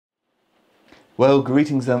Well,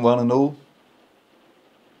 greetings and one and all.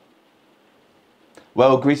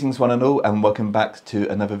 Greetings one and all, and welcome back to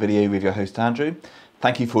another video with your host Andrew.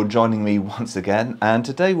 Thank you for joining me once again, and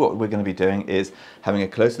today what we're going to be doing is having a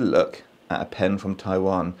closer look at a pen from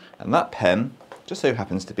Taiwan. And that pen just so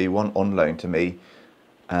happens to be one on loan to me,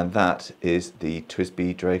 and that is the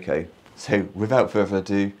TWSBI Draco. So without further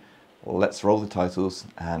ado, let's roll the titles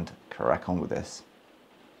and crack on with this.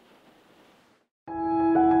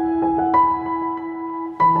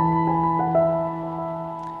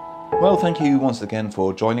 Well, thank you once again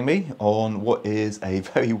for joining me on what is a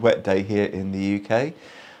very wet day here in the UK.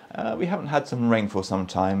 We haven't had some rain for some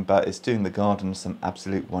time, but it's doing the garden some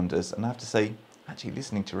absolute wonders. And I have to say, actually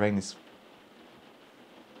listening to rain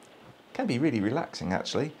can be really relaxing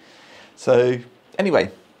actually. So anyway,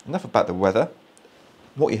 enough about the weather.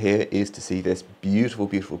 What you're here is to see this beautiful,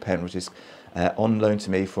 beautiful pen, which is on loan to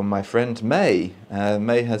me from my friend May.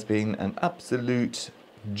 May has been an absolute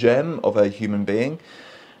gem of a human being.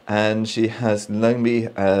 And she has loaned me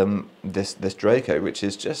this Draco, which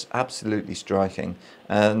is just absolutely striking.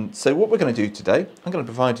 And so what we're going to do today, I'm going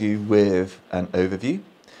to provide you with an overview,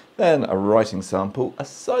 then a writing sample, a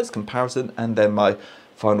size comparison, and then my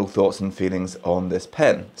final thoughts and feelings on this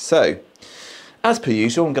pen. So, as per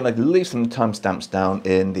usual, I'm going to leave some timestamps down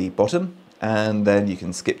in the bottom, and then you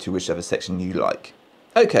can skip to whichever section you like.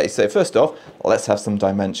 Okay, so first off, let's have some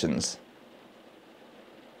dimensions.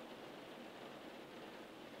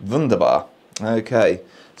 Wunderbar. Okay,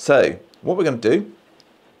 so what we're going to do,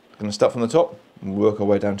 we're going to start from the top and work our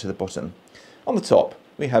way down to the bottom. On the top,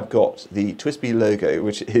 we have got the TWSBI logo,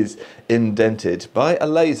 which is indented by a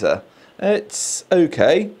laser. It's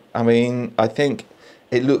okay. I mean, I think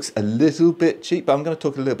it looks a little bit cheap, but I'm going to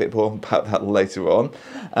talk a little bit more about that later on.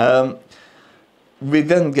 We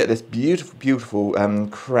then get this beautiful, beautiful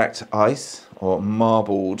cracked ice or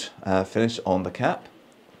marbled finish on the cap.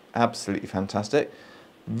 Absolutely fantastic.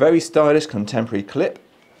 Very stylish contemporary clip,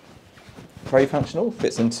 very functional,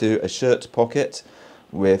 fits into a shirt pocket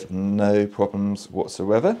with no problems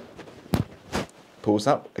whatsoever. Pulls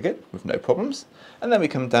up again with no problems. And then we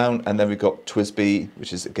come down and then we've got TWSBI,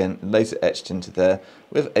 which is again laser etched into there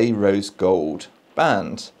with a rose gold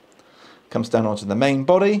band. Comes down onto the main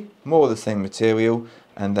body, more of the same material,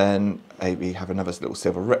 and then we have another little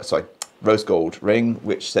rose gold ring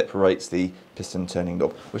which separates the piston turning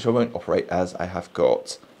knob, which I won't operate as I have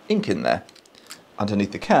got ink in there.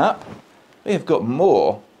 Underneath the cap we have got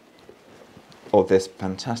more of this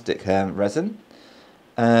fantastic resin,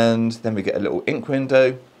 and then we get a little ink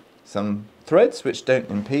window, some threads which don't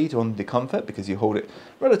impede on the comfort because you hold it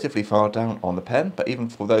relatively far down on the pen, but even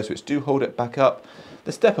for those which do hold it back up,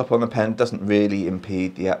 the step up on the pen doesn't really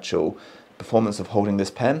impede the actual performance of holding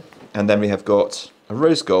this pen. And then we have got a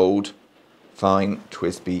rose gold fine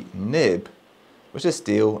TWSBI nib, which is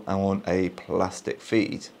steel on a plastic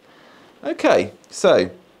feed. Okay,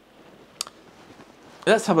 so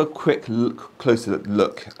let's have a quick closer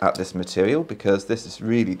look at this material, because this is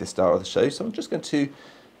really the star of the show. So I'm just going to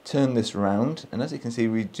turn this round, and as you can see,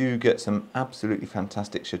 we do get some absolutely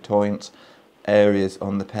fantastic chatoyant areas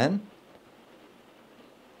on the pen.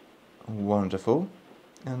 Wonderful.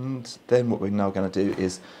 And then what we're now going to do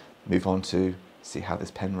is move on to see how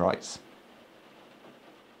this pen writes.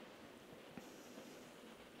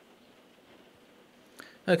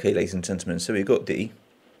 Okay, ladies and gentlemen, so we've got the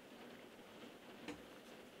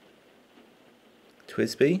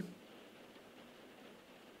TWSBI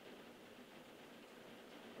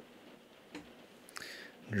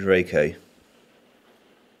Draco.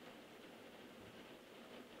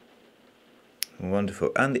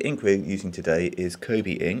 Wonderful. And the ink we're using today is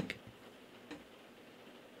Kobe ink.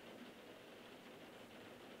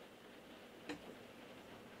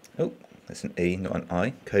 Oh, that's an E, not an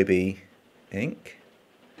I. Kobe ink.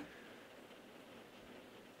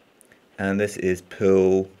 And this is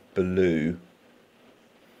Pearl Blue.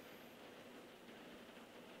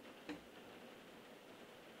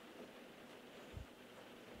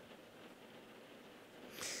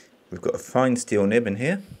 We've got a fine steel nib in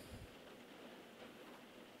here.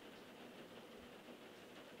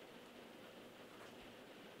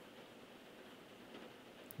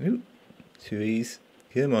 Ooh, 2 E's.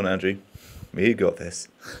 Come on, Andrew. We got this.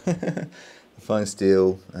 A fine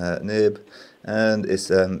steel nib, and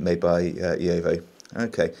it's made by Yovo.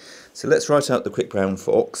 Okay, so let's write out the quick brown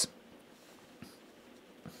fox.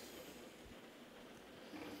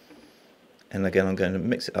 And again, I'm going to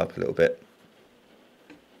mix it up a little bit.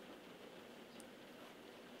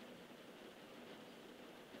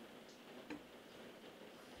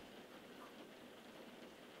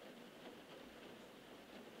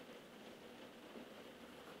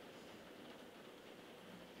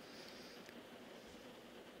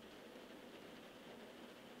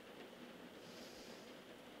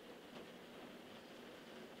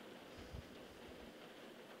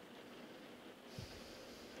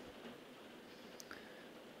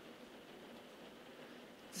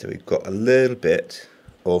 So we've got a little bit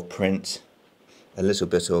of print, a little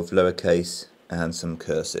bit of lowercase and some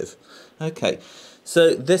cursive. Okay,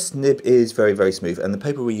 so this nib is very, very smooth, and the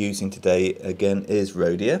paper we're using today again is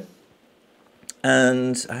Rhodia.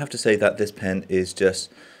 And I have to say that this pen is just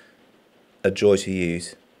a joy to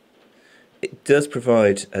use. It does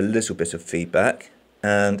provide a little bit of feedback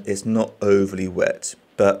and it's not overly wet,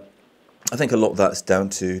 but I think a lot of that's down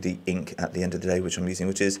to the ink at the end of the day which I'm using,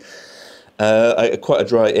 which is quite a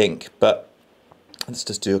dry ink. But let's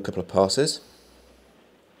just do a couple of passes.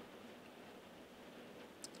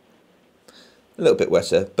 A little bit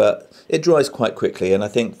wetter, but it dries quite quickly, and I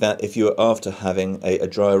think that if you're after having a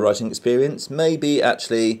drier writing experience, maybe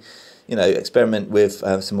actually, you know, experiment with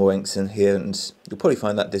some more inks in here, and you'll probably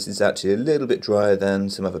find that this is actually a little bit drier than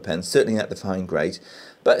some other pens, certainly at the fine grade,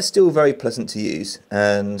 but it's still very pleasant to use,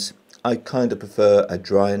 and I kind of prefer a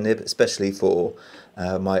drier nib, especially for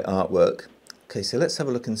my artwork. Okay, so let's have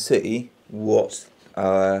a look and see what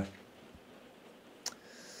our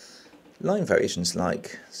line variation's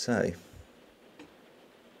like. So,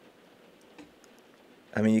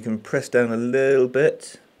 I mean, you can press down a little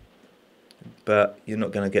bit, but you're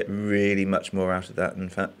not going to get really much more out of that, in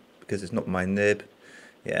fact, because it's not my nib.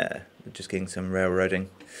 Yeah, we're just getting some railroading.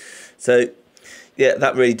 So, yeah,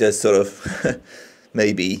 that really does sort of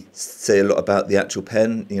maybe say a lot about the actual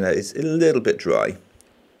pen. You know, it's a little bit dry,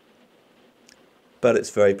 but it's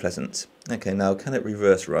very pleasant. Okay, now can it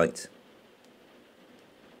reverse write?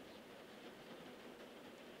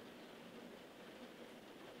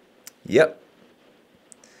 Yep.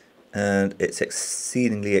 And it's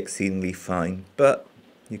exceedingly fine, but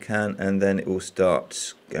you can, and then it will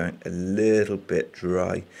start going a little bit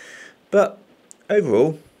dry, but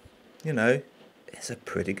overall, you know, it's a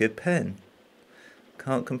pretty good pen.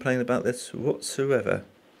 Can't complain about this whatsoever.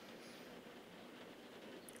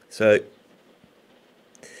 So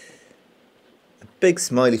a big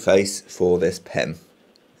smiley face for this pen.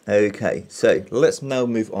 Okay, so let's now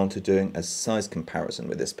move on to doing a size comparison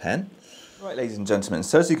with this pen. Right, ladies and gentlemen,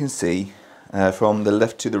 so as you can see, from the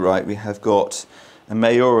left to the right, we have got a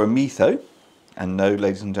Mayora Metho, and no,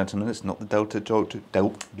 ladies and gentlemen, it's not the Delta Dolce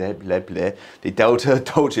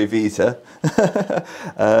Vita,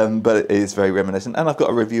 but it is very reminiscent, and I've got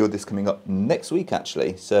a review of this coming up next week,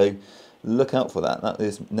 actually, so look out for that. That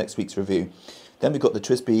is next week's review. Then we've got the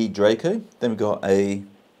TWSBI Draco, then we've got a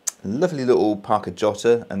lovely little Parker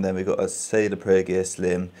Jotter, and then we've got a Sailor Praeger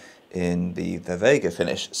Slim in the Vega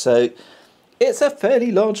finish. So it's a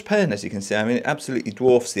fairly large pen, as you can see. I mean, it absolutely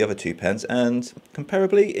dwarfs the other two pens, and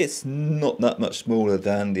comparably, it's not that much smaller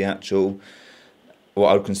than the actual, what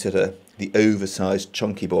I would consider the oversized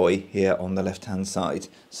chunky boy here on the left-hand side.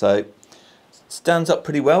 So, stands up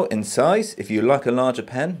pretty well in size. If you like a larger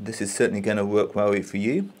pen, this is certainly going to work well for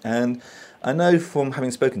you. And I know from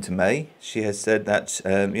having spoken to May, she has said that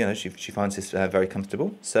you know, she finds this very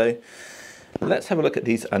comfortable. So, let's have a look at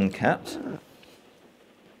these uncapped.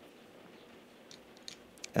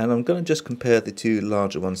 And I'm going to just compare the two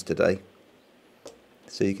larger ones today,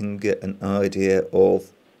 so you can get an idea of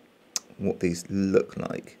what these look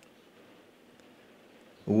like.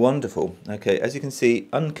 Wonderful. Okay, as you can see,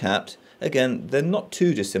 uncapped, again, they're not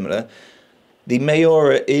too dissimilar. The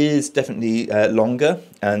Mayora is definitely longer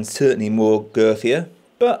and certainly more girthier,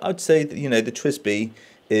 but I'd say that, you know, the TWSBI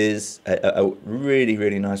is a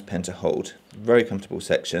really nice pen to hold. Very comfortable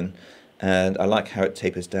section. And I like how it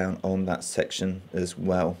tapers down on that section as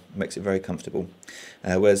well. Makes it very comfortable.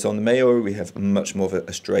 Whereas on the Mayora we have much more of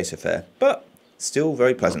a straight affair, but still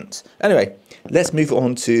very pleasant. Anyway, let's move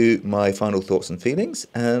on to my final thoughts and feelings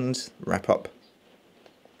and wrap up.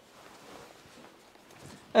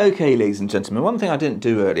 Okay, ladies and gentlemen, one thing I didn't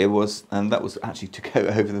do earlier was, and that was actually to go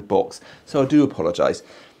over the box, so I do apologise.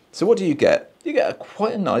 So what do you get? You get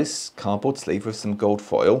quite a nice cardboard sleeve with some gold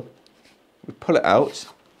foil. We pull it out.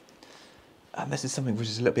 And this is something which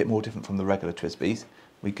is a little bit more different from the regular TWSBIs.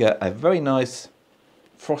 We get a very nice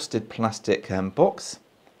frosted plastic box,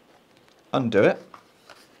 undo it,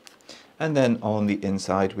 and then on the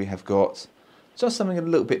inside we have got just something a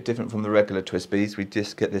little bit different from the regular TWSBIs. We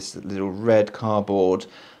just get this little red cardboard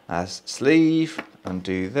as sleeve,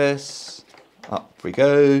 undo this, up we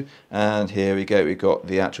go, and here we go, we've got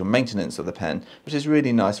the actual maintenance of the pen, which is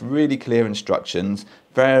really nice, really clear instructions,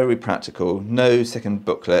 very practical, no second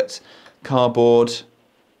booklet. Cardboard,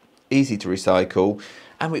 easy to recycle,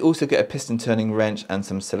 and we also get a piston turning wrench and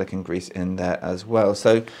some silicone grease in there as well.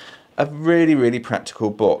 So a really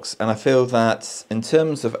practical box, and I feel that in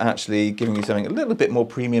terms of actually giving you something a little bit more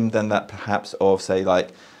premium than that perhaps of, say,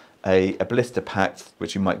 like a blister pack,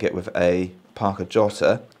 which you might get with a Parker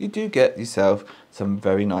Jotter, you do get yourself some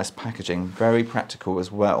very nice packaging, very practical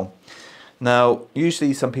as well. Now,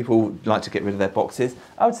 usually some people like to get rid of their boxes.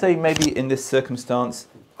 I would say maybe in this circumstance,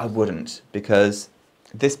 I wouldn't, because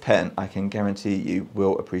this pen, I can guarantee you,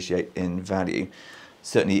 will appreciate in value,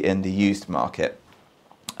 certainly in the used market.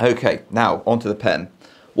 Okay, now onto the pen.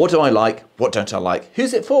 What do I like? What don't I like?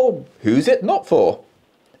 Who's it for? Who's it not for?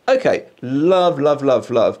 Okay, love, love, love,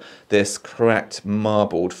 love this cracked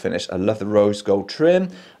marbled finish. I love the rose gold trim.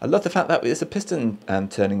 I love the fact that it's a piston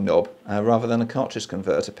turning knob rather than a cartridge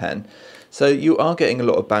converter pen. So you are getting a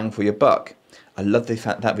lot of bang for your buck. I love the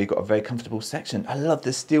fact that we've got a very comfortable section. I love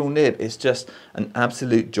the steel nib. It's just an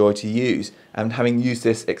absolute joy to use. And having used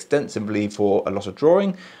this extensively for a lot of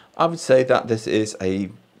drawing, I would say that this is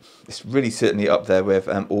it's really certainly up there with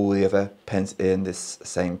all the other pens in this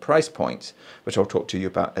same price point, which I'll talk to you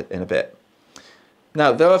about in a bit.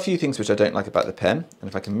 Now, there are a few things which I don't like about the pen, and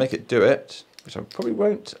if I can make it do it, which I probably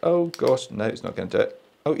won't. Oh gosh, no, it's not going to do it.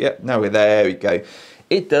 Oh yeah, now there we go.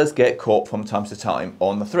 It does get caught from time to time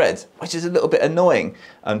on the threads, which is a little bit annoying,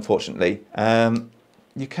 unfortunately.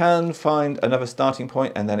 You can find another starting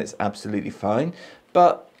point and then it's absolutely fine,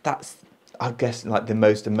 but that's, I guess, like the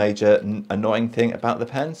most major annoying thing about the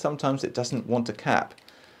pen. Sometimes it doesn't want to cap,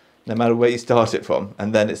 no matter where you start it from,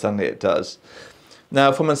 and then suddenly it does.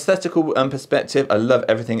 Now, from an aesthetical perspective, I love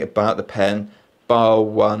everything about the pen, bar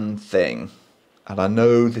one thing. And I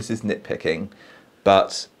know this is nitpicking,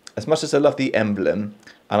 but as much as I love the emblem,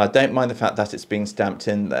 and I don't mind the fact that it's being stamped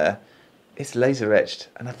in there, it's laser etched,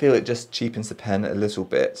 and I feel it just cheapens the pen a little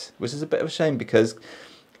bit, which is a bit of a shame, because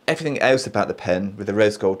everything else about the pen, with the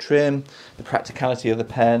rose gold trim, the practicality of the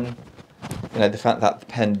pen, you know, the fact that the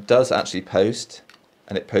pen does actually post,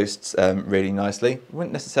 and it posts really nicely. I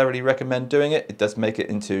wouldn't necessarily recommend doing it. It does make it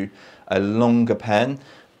into a longer pen,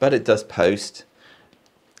 but it does post.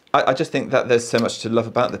 I just think that there's so much to love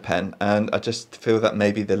about the pen, and I just feel that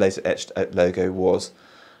maybe the laser etched logo was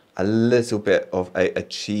a little bit of a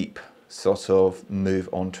cheap sort of move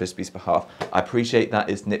on TWSBI's behalf. I appreciate that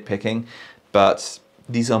is nitpicking, but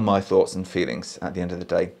these are my thoughts and feelings at the end of the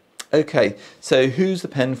day. Okay, so who's the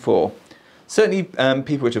pen for? Certainly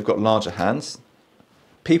people which have got larger hands,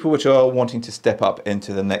 people which are wanting to step up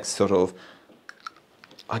into the next sort of,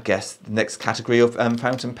 I guess, the next category of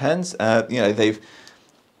fountain pens. You know, they've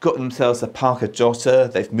got themselves a Parker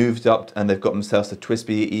Jotter, they've moved up and they've got themselves a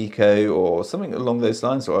TWSBI Eco or something along those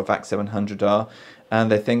lines, or a VAC 700R, and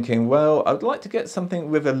they're thinking, well, I'd like to get something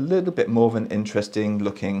with a little bit more of an interesting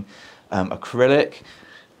looking acrylic.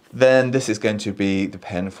 Then this is going to be the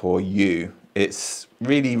pen for you. It's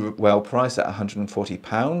really well priced at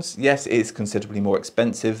 £140. Yes, it's considerably more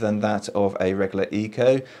expensive than that of a regular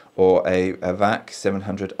Eco or a VAC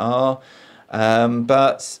 700R.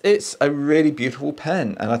 But it's a really beautiful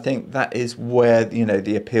pen, and I think that is where, you know,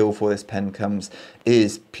 the appeal for this pen comes,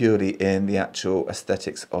 is purely in the actual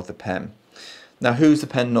aesthetics of the pen. Now, who's the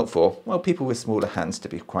pen not for? Well, people with smaller hands, to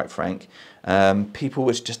be quite frank. People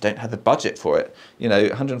which just don't have the budget for it. You know,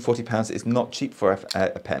 £140 is not cheap for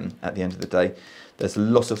a pen at the end of the day. There's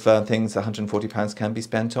lots of things £140 can be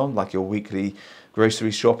spent on, like your weekly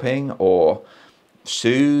grocery shopping or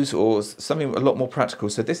shoes or something a lot more practical.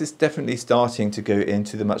 So this is definitely starting to go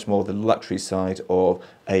into the much more the luxury side of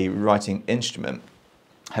a writing instrument.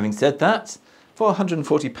 Having said that, for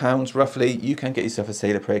 £140 roughly, you can get yourself a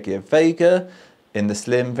Sailor Preggia Vega in the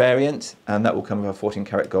slim variant, and that will come with a 14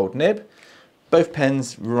 karat gold nib. Both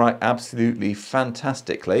pens write absolutely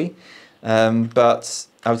fantastically, but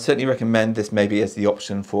I would certainly recommend this maybe as the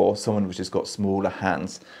option for someone which has got smaller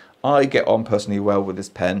hands. I get on personally well with this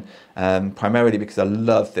pen, primarily because I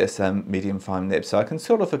love this medium fine nib, so I can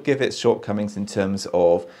sort of forgive its shortcomings in terms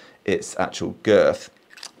of its actual girth.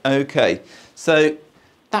 Okay, so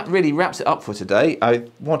that really wraps it up for today. I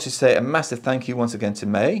want to say a massive thank you once again to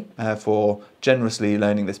May for generously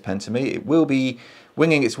loaning this pen to me. It will be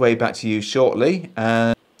winging its way back to you shortly,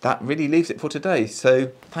 and that really leaves it for today.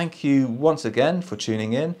 So thank you once again for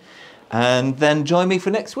tuning in, and then join me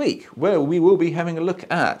for next week, where we will be having a look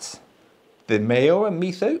at the Mayora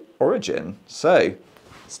Mytho Origin. So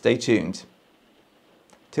stay tuned.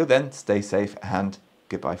 Till then, stay safe and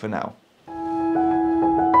goodbye for now.